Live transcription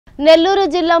నెల్లూరు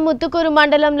జిల్లా ముత్తుకూరు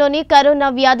మండలంలోని కరోనా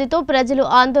వ్యాధితో ప్రజలు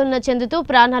ఆందోళన చెందుతూ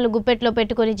ప్రాణాలు గుప్పెట్లో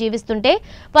పెట్టుకుని జీవిస్తుంటే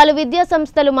పలు విద్యా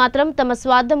సంస్థలు మాత్రం తమ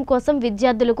స్వార్థం కోసం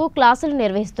విద్యార్థులకు క్లాసులు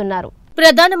నిర్వహిస్తున్నారు.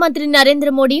 ప్రధానమంత్రి నరేంద్ర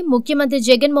మోడీ, ముఖ్యమంత్రి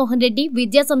జగన్మోహన్ రెడ్డి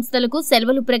విద్యా సంస్థలకు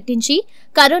సెలవులు ప్రకటించి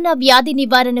కరోనా వ్యాధి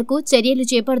నివారణకు చర్యలు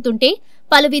చేపడుతుంటే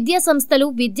పలు విద్యా సంస్థలు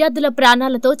విద్యార్థుల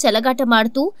ప్రాణాలతో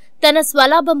చెలగాటమాడుతూ తన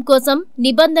స్వలాభం కోసం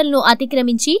నిబంధనలను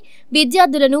అతిక్రమించి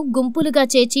విద్యార్థులను గుంపులుగా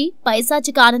చేర్చి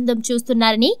పైశాచిక ఆనందం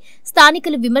చూస్తున్నారని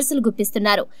స్థానికులు విమర్శలు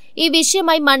గుప్పిస్తున్నారు. ఈ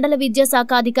విషయమై మండల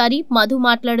విద్యాశాఖ అధికారి మధు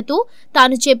మాట్లాడుతూ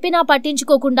తాను చెప్పినా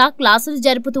పట్టించుకోకుండా క్లాసులు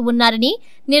జరుపుతూ ఉన్నారని,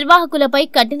 నిర్వాహకులపై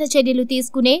కఠిన చర్యలు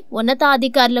తీసుకునే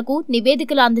ఉన్నతాధికారులకు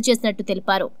నివేదికలు అందజేసినట్టు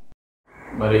తెలిపారు.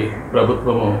 మరి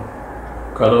ప్రభుత్వము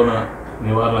కరోనా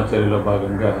నివారణ చర్యలో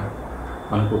భాగంగా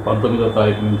మనకు 19వ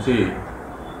తారీఖు నుంచి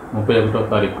 31వ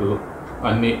తారీఖు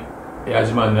అన్ని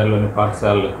యాజమాన్యాల్లోని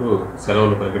పాఠశాలలకు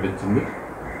సెలవులు ప్రకటించింది.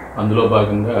 అందులో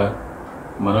భాగంగా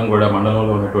మనం కూడా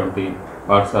మండలంలో ఉన్నటువంటి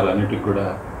పాఠశాలన్నిటికి కూడా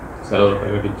సెలవులు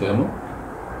ప్రకటించాము.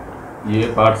 ఏ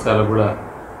పాఠశాల కూడా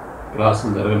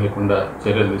క్లాసులు జరగలేకుండా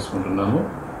చర్యలు తీసుకుంటున్నాము.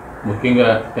 ముఖ్యంగా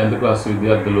 10th క్లాస్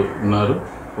విద్యార్థులు ఉన్నారు,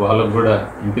 వాళ్ళకు కూడా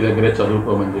ఇంటి దగ్గరే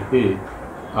చదువుకోమని చెప్పి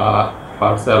ఆ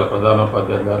పాఠశాల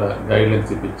ప్రధానోపాధ్యాయుల ద్వారా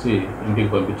గైడ్లైన్స్ ఇప్పించి ఇంటికి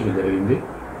పంపించడం జరిగింది.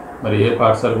 మరి ఏ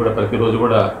పాఠశాల కూడా ప్రతిరోజు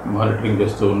కూడా మానిటరింగ్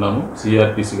చేస్తూ ఉన్నాము.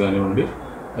 సిఆర్టీసీ కానివ్వండి,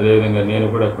 అదేవిధంగా నేను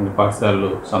కూడా కొన్ని పాఠశాలలు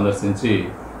సందర్శించి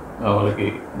వాళ్ళకి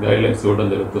గైడ్లైన్స్ ఇవ్వడం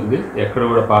జరుగుతుంది. ఎక్కడ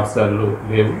కూడా పాఠశాలలు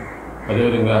లేవు.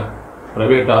 అదేవిధంగా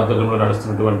ప్రైవేట్ ఆధ్వర్యంలో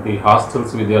నడుస్తున్నటువంటి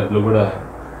హాస్టల్స్ విద్యార్థులు కూడా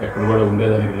ఎక్కడ కూడా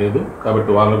ఉండేదానికి లేదు.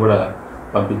 కాబట్టి వాళ్ళు కూడా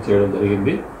పంపించేయడం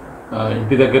జరిగింది.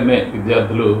 ఇంటి దగ్గరనే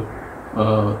విద్యార్థులు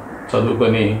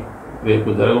చదువుకొని రేపు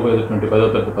జరగబోయేటువంటి 10వ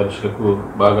తరగతి పరీక్షలకు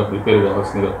బాగా ప్రిపేర్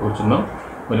కావాల్సిందిగా కూర్చున్నాం.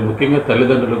 మరి ముఖ్యంగా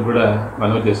తల్లిదండ్రులకు కూడా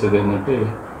మనవి చేసేది ఏంటంటే,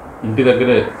 ఇంటి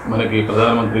దగ్గరే మనకి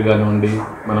ప్రధానమంత్రి కానివ్వండి,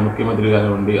 మన ముఖ్యమంత్రి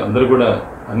కానివ్వండి, అందరూ కూడా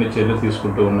అన్ని చర్యలు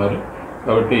తీసుకుంటూ ఉన్నారు.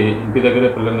 కాబట్టి ఇంటి దగ్గరే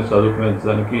పిల్లల్ని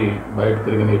చదువుకునేదానికి బయట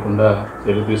తిరగనీయకుండా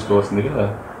చర్యలు తీసుకోవాల్సిందిగా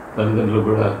తల్లిదండ్రులకు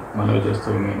కూడా మనవి చేస్తూ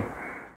ఉన్నాను.